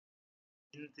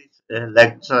In this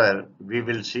lecture, we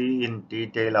will see in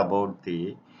detail about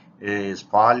the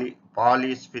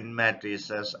Pauli spin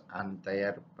matrices and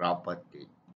their property.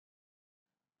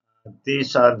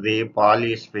 These are the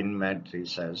Pauli spin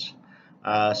matrices.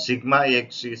 Sigma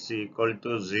x is equal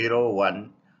to 0,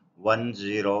 1, 1,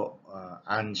 0,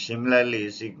 and similarly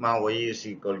sigma y is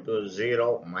equal to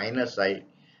 0, minus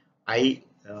I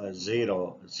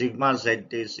 0. Sigma z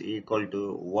is equal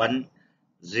to 1,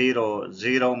 0,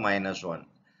 0, minus 1.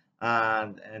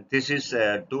 This is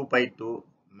 2 by 2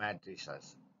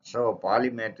 matrices. So Pauli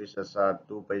matrices are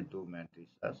 2 by 2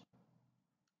 matrices.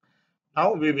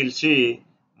 Now we will see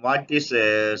what is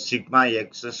sigma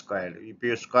x squared. If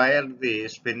you square the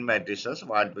spin matrices,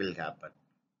 what will happen?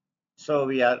 So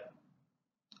we are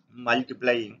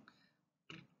multiplying,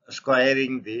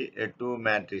 squaring the two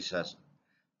matrices.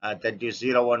 That is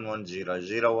 0, 1, 1, 0,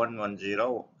 0, 1, 1,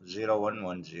 0, 0, 1,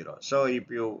 1, 0. So if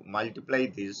you multiply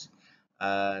this,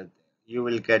 uh, you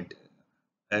will get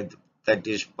uh, that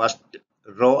is first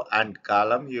row and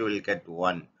column you will get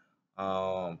 1.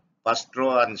 First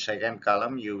row and second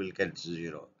column you will get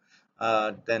 0.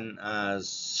 Then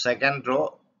second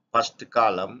row, first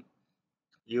column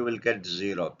you will get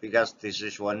 0 because this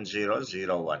is 1, 0,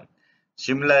 0, 1.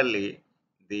 Similarly,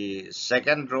 the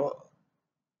second row,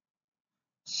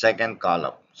 second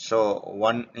column. So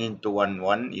 1 into 1,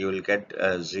 1, you will get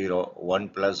 0, 1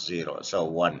 plus 0. So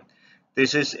 1.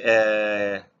 This is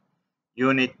a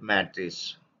unit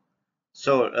matrix.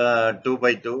 So 2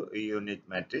 by 2 unit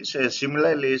matrix.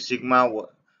 Similarly, sigma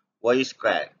y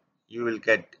square, you will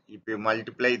get, if you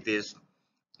multiply this,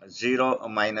 0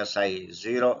 minus I,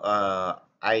 0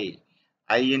 I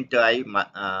into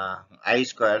I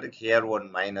squared, here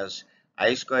 1 minus,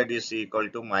 I squared is equal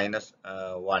to minus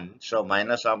 1. So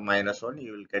minus of minus 1,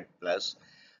 you will get plus.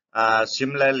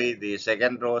 Similarly, the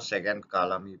second row, second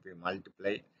column, if you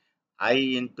multiply, I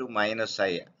into minus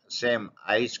I, same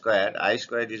I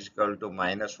squared is equal to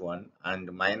minus 1,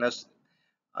 and minus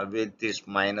with this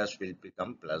minus will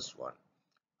become plus 1.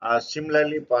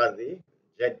 Similarly for the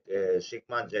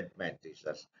sigma z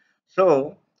matrices.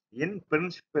 So in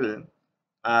principle,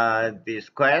 the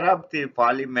square of the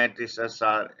Pauli matrices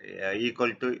are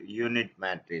equal to unit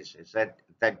matrices.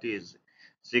 That is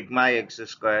sigma x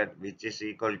squared, which is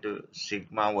equal to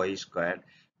sigma y squared,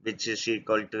 which is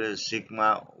equal to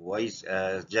sigma y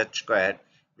z squared,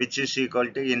 which is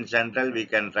equal to, in general we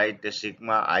can write the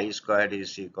sigma I squared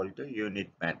is equal to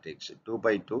unit matrix, 2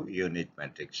 by 2 unit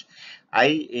matrix. I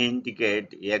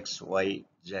indicate x, y,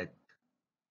 z.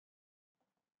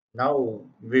 Now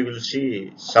we will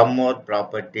see some more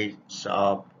properties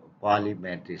of Pauli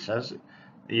matrices.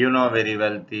 You know very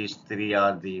well these three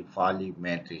are the Pauli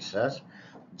matrices.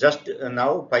 Just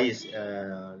now by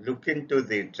look into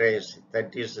the trace,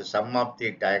 that is the sum of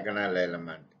the diagonal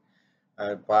element.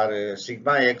 For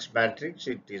sigma x matrix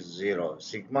it is 0.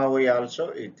 Sigma y also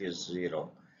it is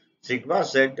 0. Sigma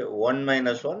z 1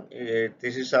 minus 1,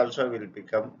 this is also will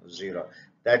become 0.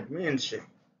 That means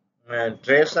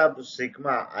trace of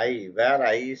sigma I, where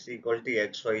I is equal to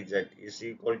xyz, is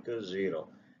equal to 0.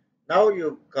 Now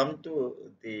you come to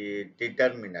the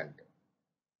determinant.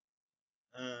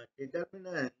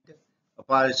 Determinant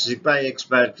for sigma x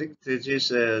matrix, this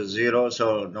is 0,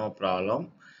 so no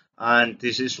problem. And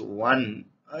this is 1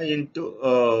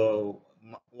 into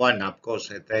 1, of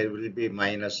course, there will be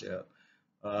minus.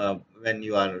 When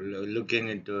you are looking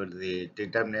into the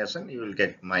determination, you will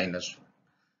get minus.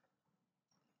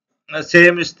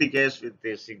 Same is the case with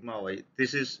the sigma y.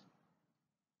 This is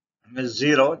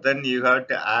 0, then you have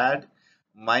to add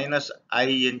minus I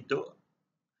into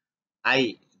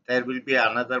I. There will be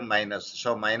another minus.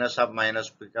 So minus of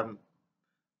minus become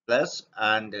plus,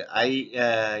 and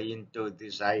I into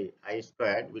this I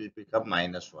squared will become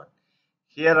minus 1.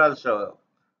 Here also,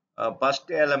 first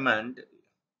element,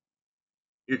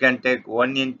 you can take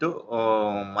 1 into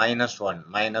minus 1,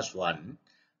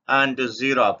 and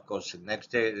 0, of course.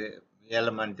 Next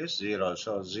element is 0,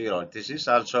 so 0. This is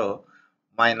also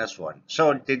minus 1.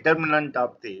 So determinant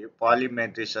of the Pauli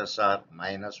matrices are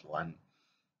minus 1.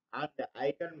 And the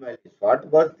eigenvalues. What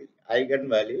about the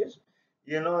eigenvalues?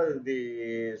 You know,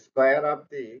 the square of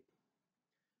the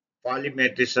Pauli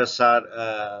matrices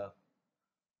are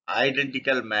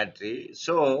identical matrix.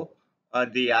 So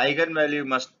the eigenvalue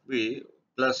must be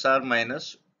plus or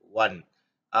minus 1.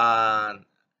 Uh,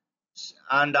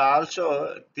 and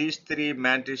also these three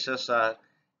matrices are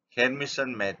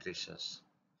Hermitian matrices.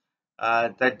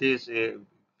 That is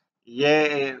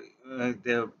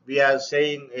we are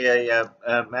saying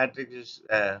a matrix is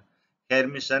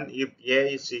Hermitian if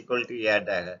A is equal to A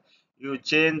dagger. You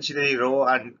change the row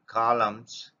and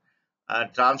columns,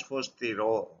 transpose the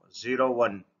row 0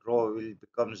 1 row will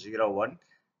become 0 1,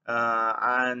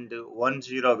 and 1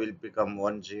 0 will become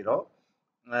 1 0.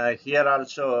 Here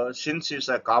also, since it's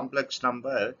a complex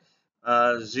number,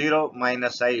 0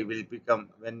 minus I will become,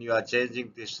 when you are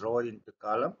changing this row into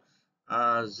column,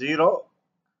 0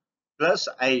 plus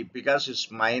I, because it's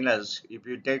minus. If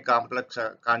you take complex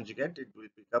conjugate, it will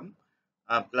become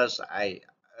plus I.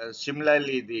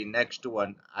 Similarly, the next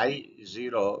one, I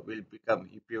 0 will become,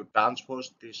 if you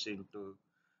transpose this into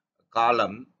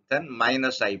column, then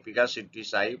minus I, because it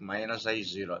is I, minus I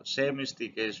 0. Same is the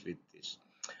case with this.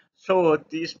 So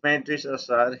these matrices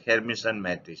are Hermitian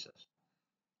matrices.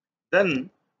 Then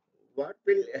what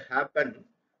will happen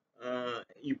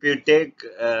if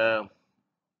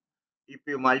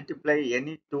you multiply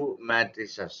any two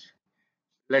matrices?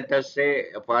 Let us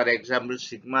say, for example,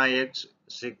 sigma x,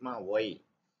 sigma y.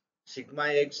 Sigma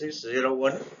x is 0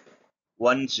 1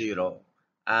 1 0,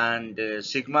 and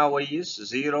sigma y is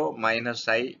 0 minus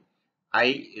I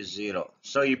is 0.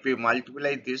 So if you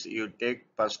multiply this, you take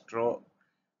first row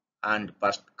and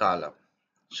first column.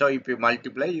 So if you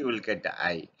multiply, you will get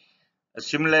I.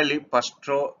 Similarly, first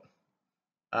row,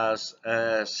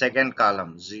 second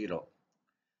column 0.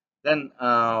 Then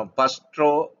first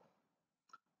row,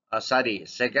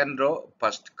 second row,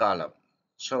 first column.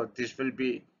 So this will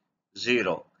be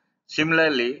 0.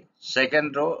 Similarly,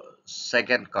 second row,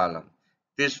 second column.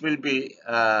 This will be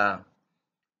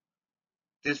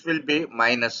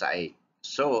minus I.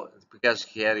 So because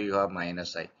here you have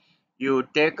minus I, you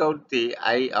take out the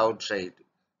I outside,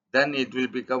 then it will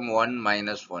become 1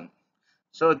 minus 1.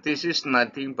 So this is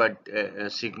nothing but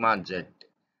sigma z,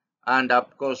 and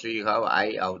of course we have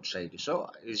I outside, so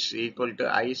it's equal to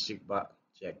I sigma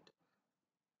z.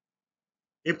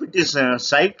 If it is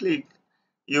cyclic,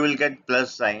 you will get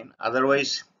plus sign,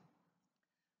 otherwise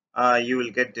you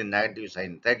will get the negative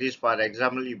sign. That is, for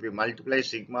example, if you multiply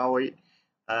sigma y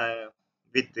uh,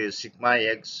 with sigma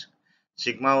x,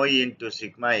 sigma y into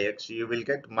sigma x, you will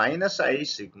get minus I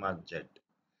sigma z.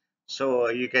 So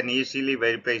you can easily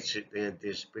verify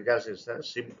this because it's a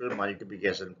simple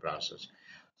multiplication process.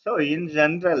 So in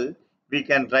general, we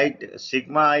can write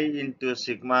sigma I into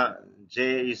sigma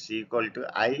j is equal to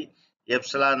I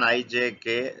epsilon ij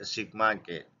k sigma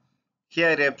k.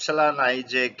 Here epsilon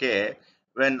ijk,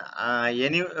 when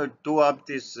any two of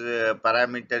this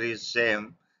parameter is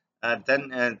same,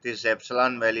 then this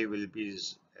epsilon value will be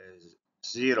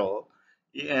 0.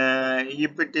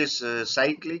 If it is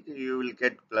cyclic, you will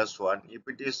get plus 1. If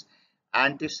it is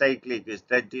anticyclic,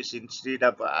 that is, instead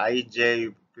of ij,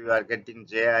 if you are getting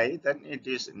ji, then it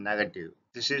is negative.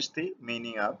 This is the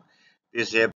meaning of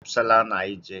this epsilon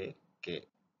ijk.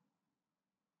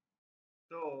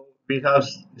 So we have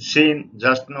seen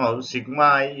just now sigma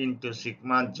I into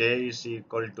sigma j is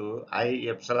equal to I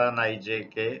epsilon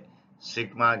ijk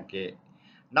sigma k.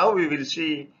 Now we will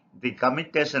see the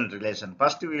commutation relation.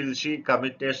 First we will see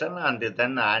commutation and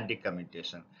then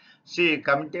anti-commutation. See,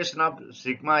 commutation of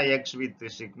sigma x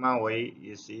with sigma y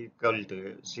is equal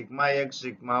to sigma x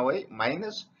sigma y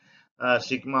minus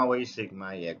sigma y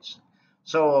sigma x.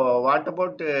 So what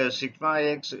about sigma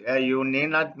x? You need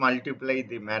not multiply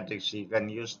the matrix. You can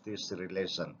use this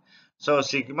relation. So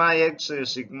sigma x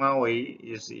sigma y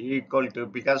is equal to,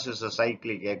 because it's a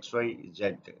cyclic x y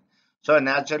z. So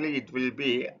naturally it will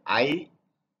be I.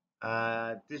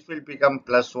 This will become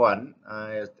plus 1.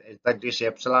 That is,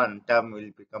 epsilon term will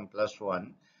become plus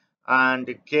 1.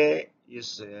 And k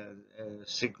is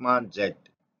sigma z.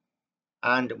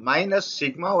 And minus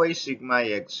sigma y sigma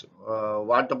x.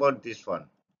 What about this one?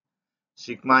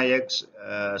 Sigma x,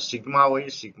 sigma y,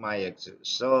 sigma x.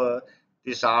 So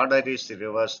this order is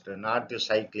reversed, not the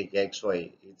cyclic x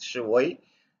y. It's y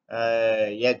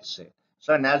x.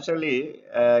 So naturally,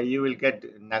 you will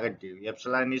get negative.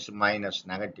 Epsilon is minus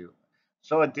negative.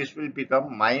 So this will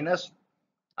become minus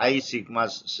I sigma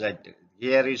z.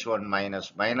 Here is one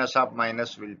minus. Minus of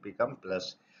minus will become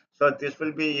plus. So this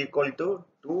will be equal to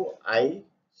 2I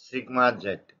sigma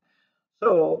z.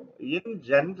 So in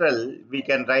general, we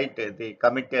can write the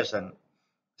commutation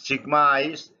sigma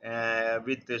I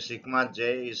with sigma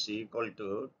j is equal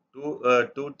to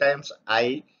 2 times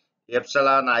I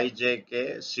epsilon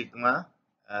ijk sigma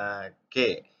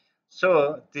k.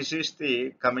 So this is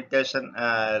the commutation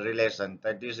relation.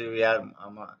 That is, we are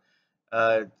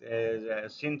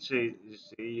since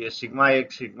sigma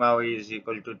x sigma y is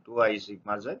equal to 2I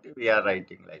sigma z, we are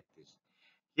writing like this.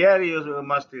 Here you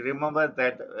must remember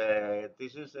that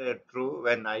this is true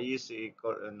when I is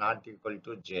equal, not equal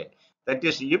to j. That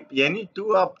is, if any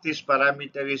two of this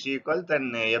parameter is equal,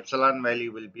 then epsilon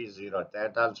value will be 0.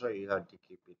 That also you have to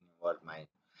keep in your mind.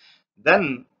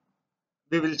 Then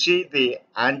we will see the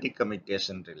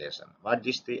anti-commutation relation. What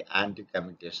is the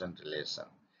anti-commutation relation?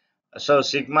 So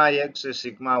sigma x,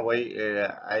 sigma y,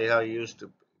 I have used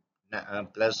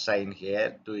plus sign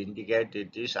here to indicate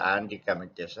it is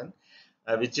anti-commutation,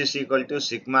 which is equal to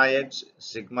sigma x,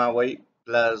 sigma y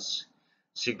plus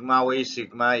sigma y,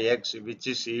 sigma x, which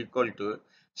is equal to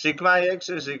sigma x,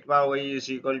 sigma y is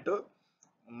equal to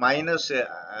minus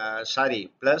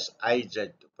plus iz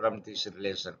from this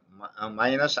relation,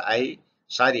 minus I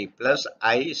sorry plus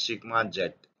I sigma z.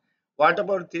 What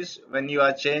about this? When you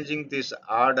are changing this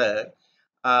order,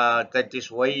 that is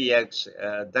yx,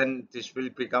 then this will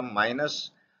become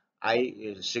minus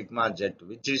I sigma z,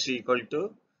 which is equal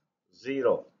to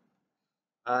 0.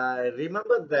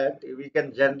 Remember that we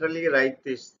can generally write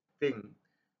this thing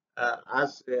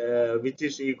as which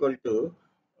is equal to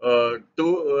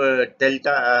 2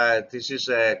 delta, this is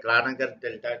Kronecker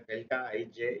delta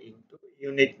ij into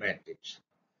unit matrix.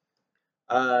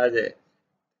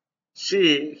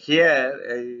 See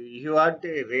here, you have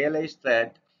to realize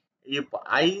that if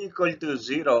I equal to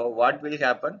 0, what will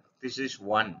happen? This is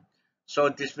 1. So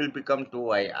this will become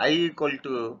 2i. I equal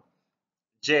to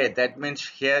j, that means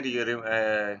here you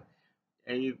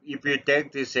if you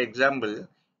take this example,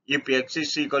 if x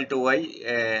is equal to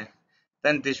y,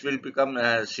 then this will become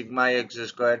sigma x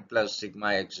squared plus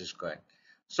sigma x squared.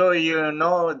 So you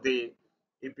know the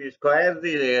if you square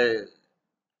the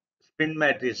spin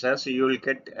matrices, you will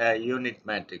get a unit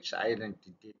matrix,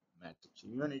 identity matrix.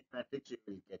 Unit matrix you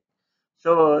will get.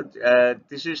 So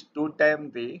this is 2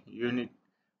 times the unit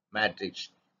matrix.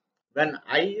 When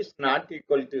I is not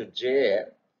equal to j,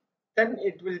 then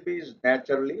it will be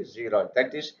naturally 0.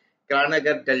 That is,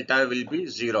 Kronecker delta will be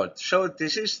 0. So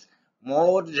this is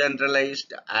more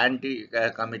generalized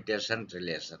anti-commutation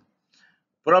relation.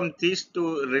 From these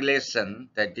two relation,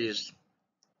 that is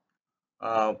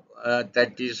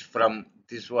from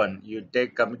this one, you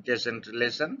take commutation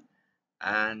relation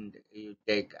and you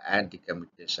take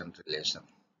anti-commutation relation.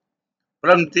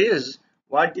 From this,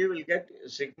 what you will get,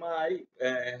 sigma I,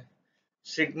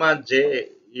 sigma j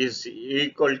is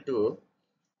equal to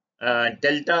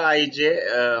delta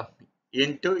ij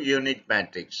into unit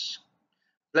matrix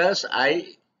plus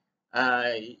I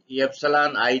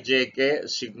epsilon ijk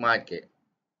sigma k.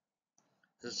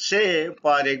 Say,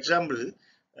 for example,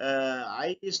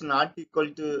 I is not equal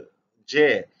to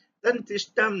j, then this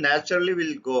term naturally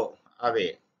will go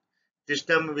away. This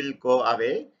term will go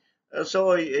away.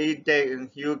 So you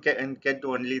can get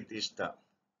only this term,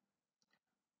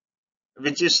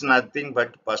 which is nothing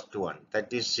but first one.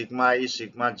 That is sigma I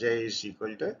sigma j is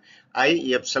equal to I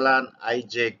epsilon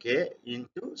ijk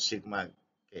into sigma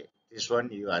k. This one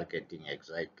you are getting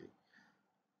exactly.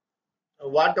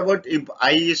 What about if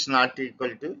I is not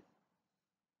equal to?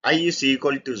 I is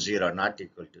equal to 0, not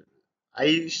equal to. I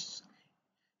is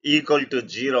equal to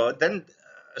 0, then,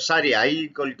 I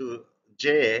equal to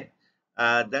j,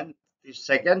 then the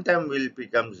second term will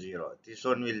become 0. This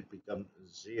one will become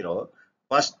 0.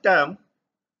 First term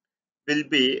will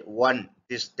be 1.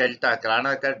 This delta,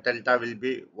 Kronecker delta will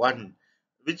be 1,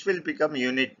 which will become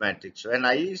unit matrix. When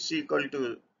I is equal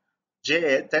to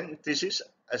j, then this is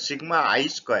a sigma I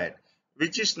squared,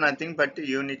 which is nothing but a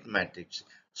unit matrix.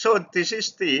 So this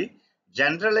is the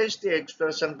generalized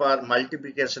expression for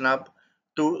multiplication of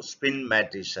two spin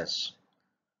matrices.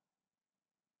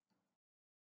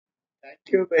 Thank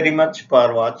you very much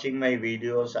for watching my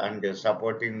videos and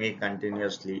supporting me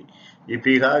continuously. If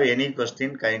you have any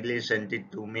question, kindly send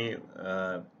it to me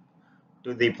to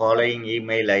the following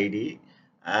email ID,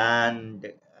 and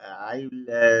I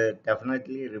will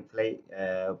definitely reply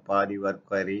for your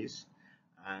queries.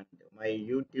 And my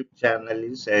YouTube channel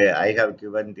is, I have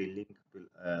given the link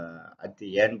at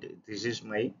the end. This is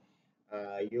my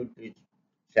YouTube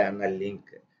channel link.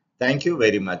 Thank you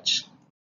very much.